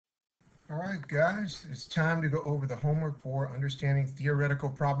All right, guys, it's time to go over the homework for understanding theoretical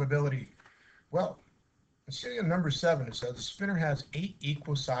probability. Well, let's see in number 7, it says the spinner has 8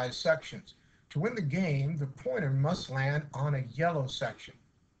 equal sized sections. To win the game, the pointer must land on a yellow section.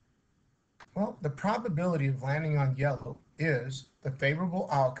 Well, the probability of landing on yellow is the favorable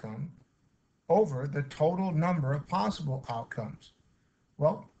outcome over the total number of possible outcomes.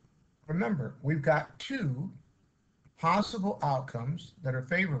 Well, remember, we've got 2 possible outcomes that are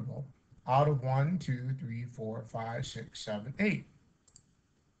favorable out of 1, 2, 3, 4, 5, 6, 7, 8.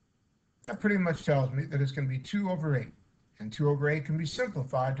 That pretty much tells me that it's going to be 2 over 8. And 2 over 8 can be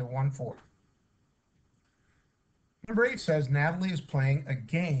simplified to 1/4. Number 8 says Natalie is playing a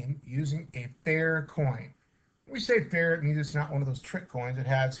game using a fair coin. When we say fair, it means it's not one of those trick coins that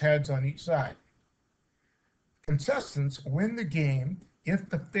has heads on each side. Contestants win the game if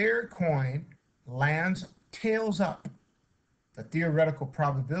the fair coin lands tails up. The theoretical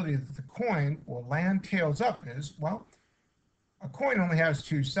probability that the coin will land tails up is, well, a coin only has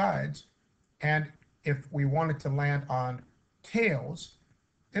 2 sides, and if we want it to land on tails,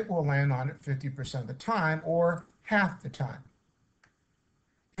 it will land on it 50% of the time or half the time.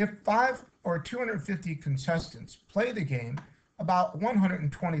 If 5 or 250 contestants play the game, about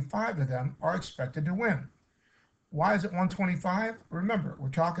 125 of them are expected to win. Why is it 125? Remember, we're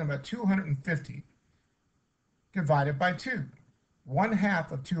talking about 250 divided by 2.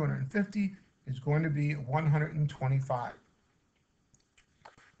 1/2 of 250 is going to be 125.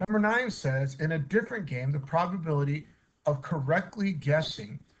 Number 9 says, in a different game, the probability of correctly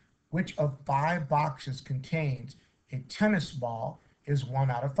guessing which of 5 boxes contains a tennis ball is 1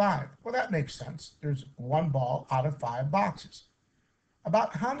 out of 5. Well, that makes sense. There's 1 ball out of 5 boxes.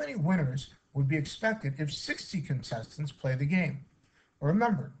 About how many winners would be expected if 60 contestants play the game? Well,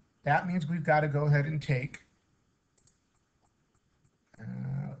 remember, that means we've got to go ahead and take,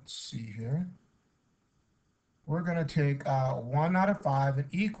 let's see here. We're going to take 1 out of 5 and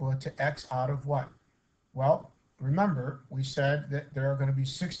equal it to x out of what? Well, remember, we said that there are going to be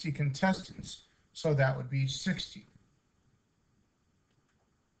 60 contestants, so that would be 60.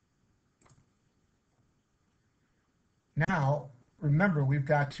 Now, remember, we've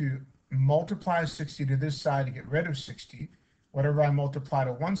got to multiply 60 to this side to get rid of 60. Whatever I multiply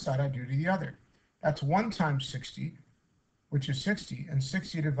to one side, I do to the other. That's 1 times 60, which is 60, and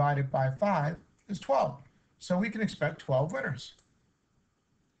 60 divided by 5 is 12. So we can expect 12 winners.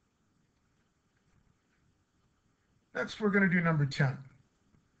 Next, we're going to do number 10. It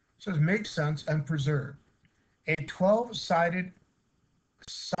says make sense and preserve. A 12-sided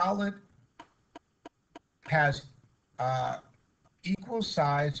solid has equal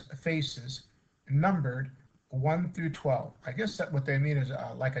size faces numbered 1 through 12. I guess that what they mean is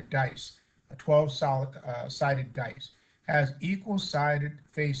like a dice. A 12-sided dice has equal sided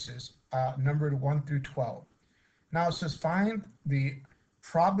faces numbered 1 through 12. Now it says find the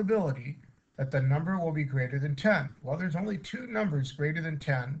probability that the number will be greater than 10. Well, there's only 2 numbers greater than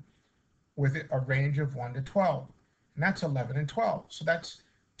 10 with a range of 1 to 12, and that's 11 and 12. So that's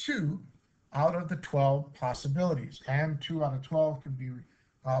 2 out of the 12 possibilities, and 2 out of 12 can be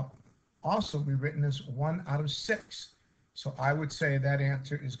also be written as 1 out of 6. So I would say that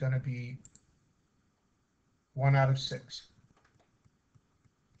answer is going to be 1 out of 6.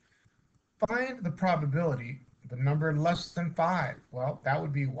 Find the probability the number less than 5. Well, that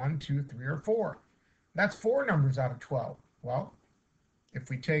would be 1, 2, 3, or 4. That's 4 numbers out of 12. Well, if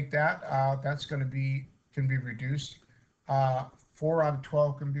we take that, that's going to be, can be reduced. 4 out of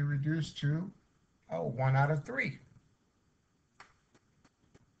 12 can be reduced to 1 out of 3.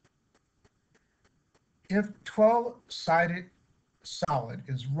 If 12-sided solid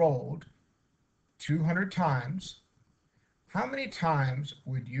is rolled 200 times, how many times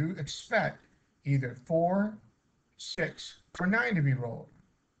would you expect either 4, 6, or 9 to be rolled?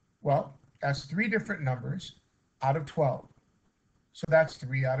 Well, that's 3 different numbers out of 12. So that's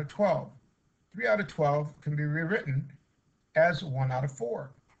 3 out of 12. 3 out of 12 can be rewritten as 1 out of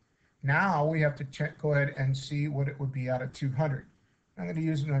 4. Now we have to go ahead and see what it would be out of 200. I'm going to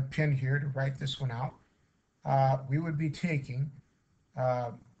use my pen here to write this one out. We would be taking,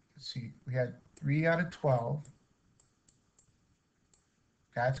 let's see, we had 3 out of 12.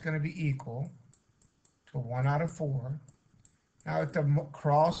 That's going to be equal to 1 out of 4. Now I have to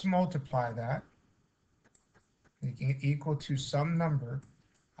cross multiply that, making it equal to some number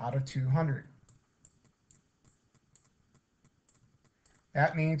out of 200.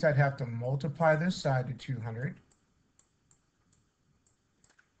 That means I'd have to multiply this side to 200.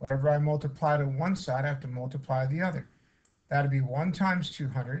 Whatever I multiply to one side, I have to multiply the other. That'd be 1 times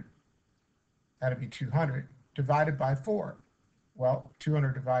 200. That'd be 200 divided by 4. Well,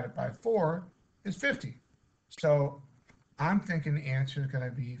 200 divided by 4 is 50. So I'm thinking the answer is going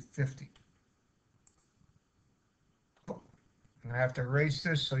to be 50. I'm going to have to erase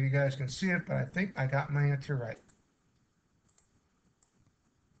this so you guys can see it, but I think I got my answer right.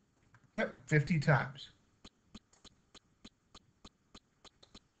 Yep, 50 times.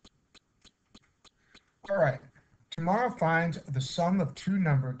 All right. Tomorrow finds the sum of two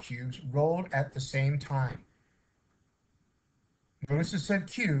number cubes rolled at the same time. Notice it said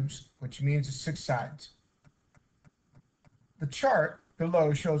cubes, which means it's 6 sides. The chart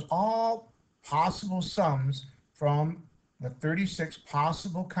below shows all possible sums from the 36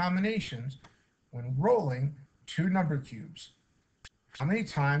 possible combinations when rolling two number cubes. How many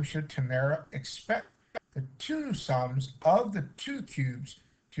times should Tamara expect the two sums of the two cubes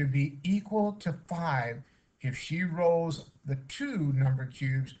to be equal to 5 if she rolls the two number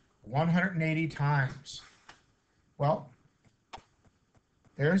cubes 180 times? Well,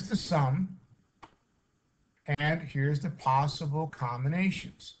 there's the sum, and here's the possible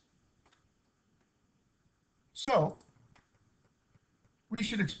combinations. So we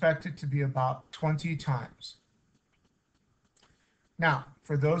should expect it to be about 20 times. Now,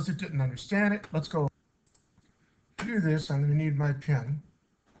 for those that didn't understand it, let's go. To do this, I'm going to need my pen.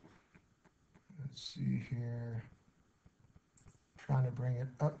 Let's see here. Trying to bring it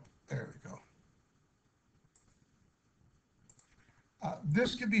up. There we go.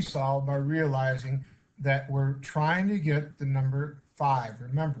 This could be solved by realizing that we're trying to get the number 5.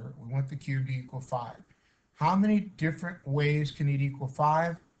 Remember, we want the cube to equal 5. How many different ways can it equal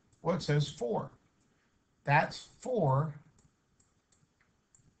 5? Well, it says 4. That's 4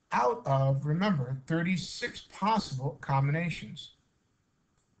 out of, remember, 36 possible combinations.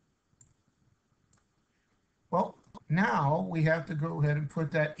 Well, now we have to go ahead and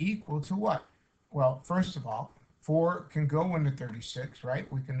put that equal to what? Well, first of all, 4 can go into 36,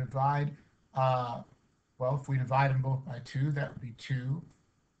 right? We can divide, well, if we divide them both by 2, that would be 2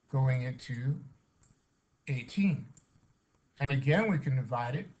 going into 18. And again, we can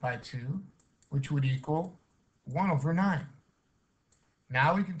divide it by 2, which would equal 1 over 9.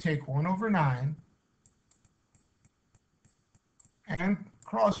 Now we can take 1 over 9 and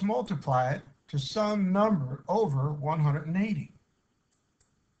cross multiply it to some number over 180.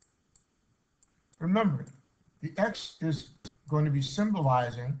 Remember, the x is going to be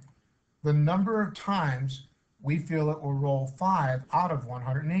symbolizing the number of times we feel it will roll 5 out of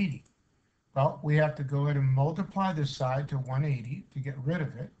 180. Well, we have to go ahead and multiply this side to 180 to get rid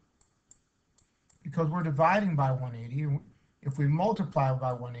of it, because we're dividing by 180. If we multiply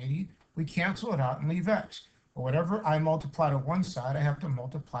by 180, we cancel it out and leave x. Or whatever I multiply to one side, I have to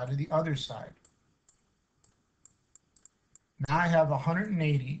multiply to the other side. Now I have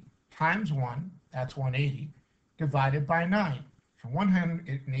 180 times 1, that's 180, divided by 9. And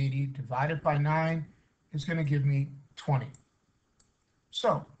 180 divided by 9 is going to give me 20.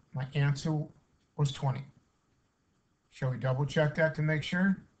 So my answer was 20. Shall we double check that to make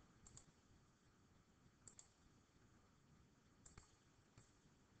sure?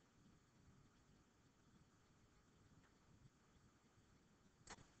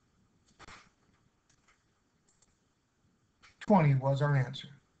 $20 was our answer.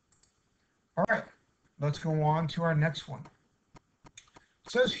 All right, let's go on to our next one.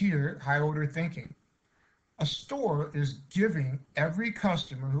 It says here, high order thinking. A store is giving every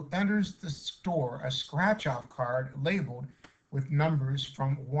customer who enters the store a scratch-off card labeled with numbers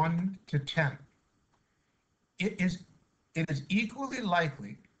from 1 to 10. It is equally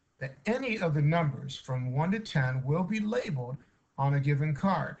likely that any of the numbers from 1 to 10 will be labeled on a given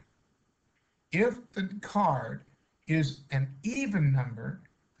card. If the card is an even number,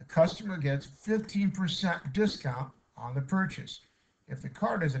 the customer gets 15% discount on the purchase. If the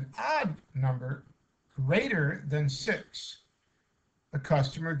card is an odd number greater than 6, the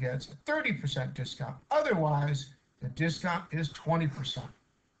customer gets a 30% discount. Otherwise, the discount is 20%.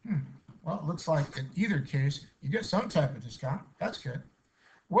 Well, it looks like in either case, you get some type of discount. That's good.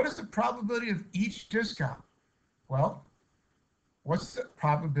 What is the probability of each discount? Well, what's the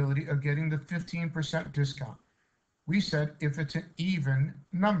probability of getting the 15% discount? We said if it's an even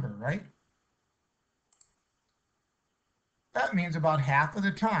number, right? That means about half of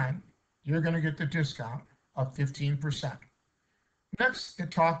the time, you're going to get the discount of 15%. Next,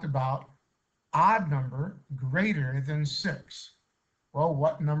 it talked about odd number greater than 6. Well,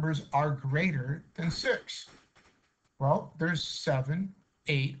 what numbers are greater than 6? Well, there's 7,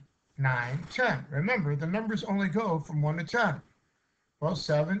 8, 9, 10. Remember, the numbers only go from 1 to 10. Well,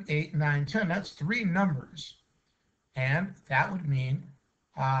 7, 8, 9, 10, that's 3 numbers. And that would mean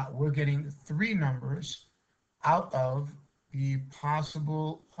we're getting 3 numbers out of the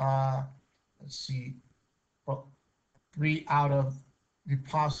possible, let's see, well, 3 out of the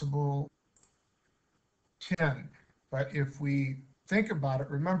possible 10. But if we think about it,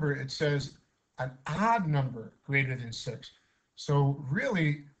 remember it says an odd number greater than 6. So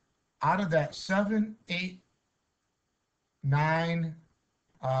really, out of that 7, 8, 9,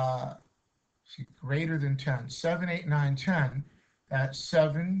 greater than 10, 7, 8, 9, 10, that's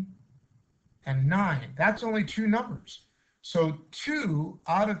 7 and 9. That's only two numbers. So 2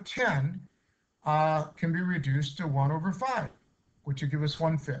 out of 10 can be reduced to 1 over 5, which would give us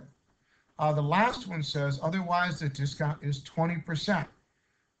 1/5. The last one says, otherwise the discount is 20%.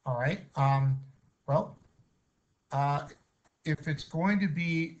 All right. Well, if it's going to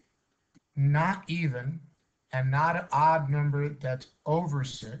be not even and not an odd number that's over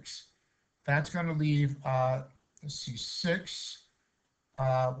 6, that's going to leave, let's see, 6,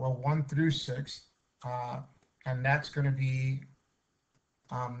 well, 1 through 6, and that's going to be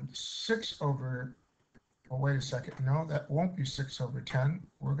 6 over, well, wait a second, no, that won't be 6 over 10.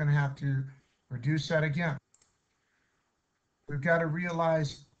 We're going to have to reduce that again. We've got to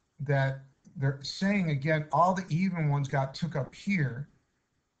realize that they're saying, again, all the even ones got took up here,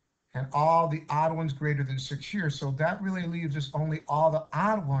 and all the odd ones greater than 6 here. So that really leaves us only all the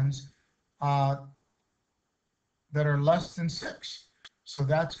odd ones that are less than 6. So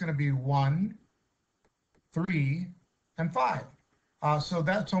that's going to be 1, 3, and 5. So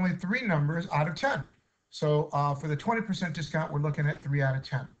that's only 3 numbers out of 10. So for the 20% discount, we're looking at 3 out of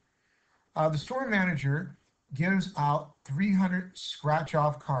 10. The store manager gives out 300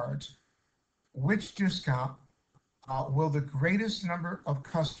 scratch-off cards. Which discount will the greatest number of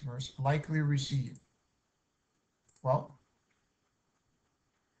customers likely receive? Well,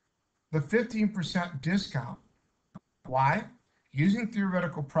 the 15% discount. Why? Using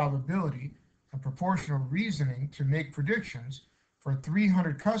theoretical probability and proportional reasoning to make predictions, for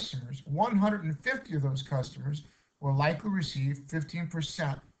 300 customers, 150 of those customers will likely receive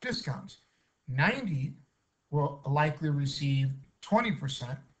 15% discounts. 90 will likely receive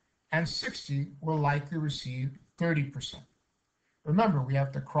 20%, and 60 will likely receive 30%. Remember, we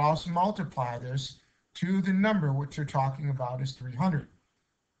have to cross multiply this to the number which we're talking about is 300.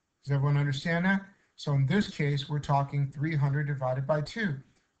 Does everyone understand that? So in this case, we're talking 300 divided by 2.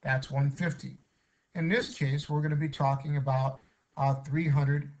 That's 150. In this case, we're going to be talking about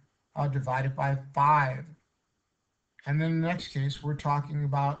 300 divided by 5. And then in the next case, we're talking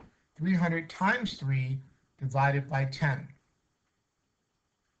about 300 times 3 divided by 10.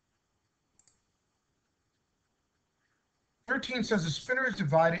 (13) says a spinner is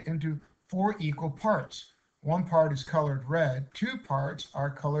divided into 4 equal parts. 1 part is colored red, 2 parts are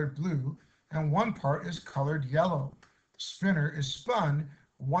colored blue, and 1 part is colored yellow. The spinner is spun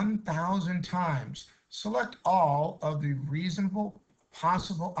 1,000 times. Select all of the reasonable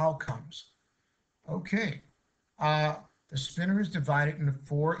possible outcomes. Okay, the spinner is divided into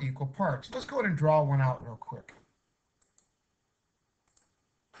 4 equal parts. Let's go ahead and draw one out real quick.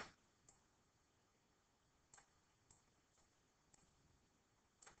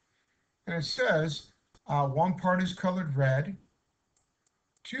 And it says 1 part is colored red,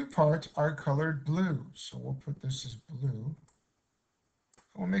 2 parts are colored blue. So we'll put this as blue.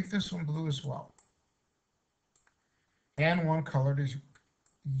 We'll make this one blue as well. And 1 colored is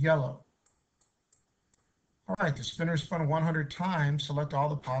yellow. All right, the spinner spun 100 times. Select all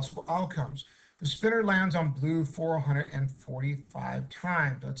the possible outcomes. The spinner lands on blue 445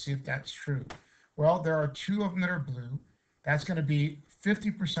 times. Let's see if that's true. Well, there are 2 of them that are blue. That's going to be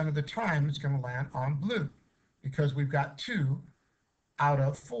 50% of the time it's going to land on blue, because we've got 2 out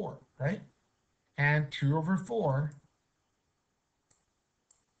of 4, right? And 2 over 4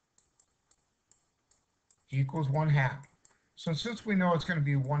 equals 1/2. So since we know it's going to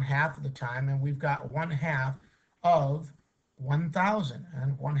be 1/2 of the time, and we've got 1/2 of 1,000,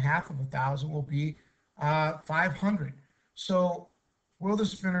 and 1/2 of 1,000 will be 500. So will the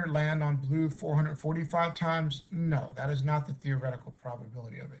spinner land on blue 445 times? No, that is not the theoretical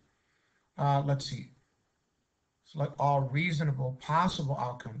probability of it. Let's see. Select all reasonable possible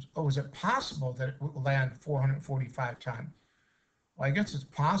outcomes. Oh, is it possible that it will land 445 times? Well, I guess it's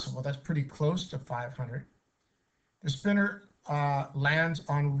possible. That's pretty close to 500. The spinner lands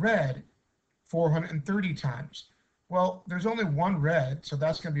on red 430 times. Well, there's only 1 red, so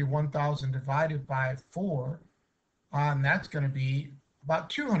that's going to be 1,000 divided by 4, and that's going to be about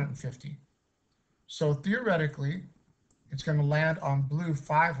 250. So theoretically, it's going to land on blue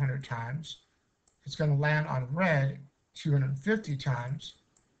 500 times. It's going to land on red 250 times.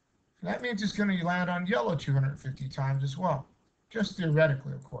 And that means it's going to land on yellow 250 times as well. Just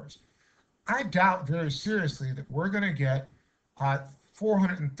theoretically, of course. I doubt very seriously that we're going to get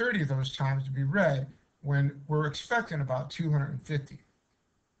 430 of those times to be red when we're expecting about 250.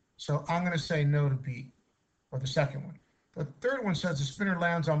 So I'm going to say no to B, or the second one. The third one says the spinner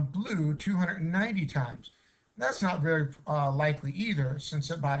lands on blue 290 times. That's not very likely either, since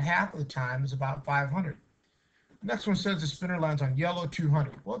about half of the time is about 500. The next one says the spinner lands on yellow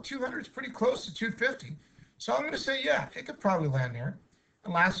 200. Well, 200 is pretty close to 250, so I'm going to say yeah, it could probably land there.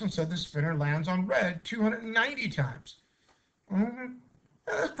 The last one said the spinner lands on red 290 times.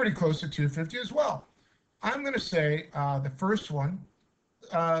 That's pretty close to 250 as well. I'm going to say the first one,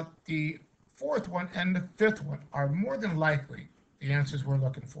 the fourth one, and the fifth one are more than likely the answers we're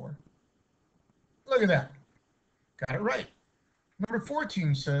looking for. Look at that. Got it right. Number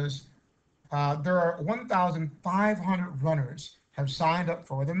 14 says there are 1,500 runners have signed up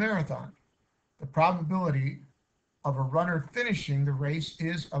for the marathon. The probability of a runner finishing the race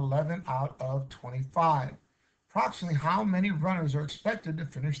is 11 out of 25. Approximately how many runners are expected to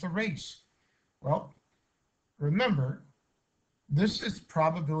finish the race? Well, remember, this is the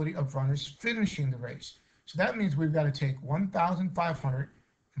probability of runners finishing the race. So that means we've got to take 1,500,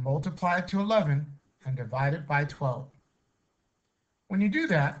 multiply it to 11, and divide it by 12. When you do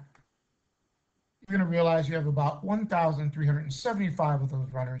that, you're going to realize you have about 1,375 of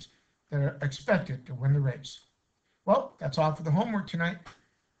those runners that are expected to win the race. Well, that's all for the homework tonight.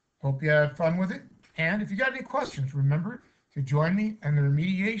 Hope you had fun with it. And if you got any questions, remember to join me in the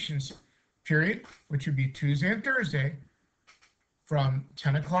remediations period, which would be Tuesday and Thursday from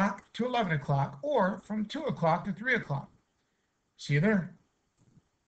 10 o'clock to 11 o'clock or from 2 o'clock to 3 o'clock. See you there.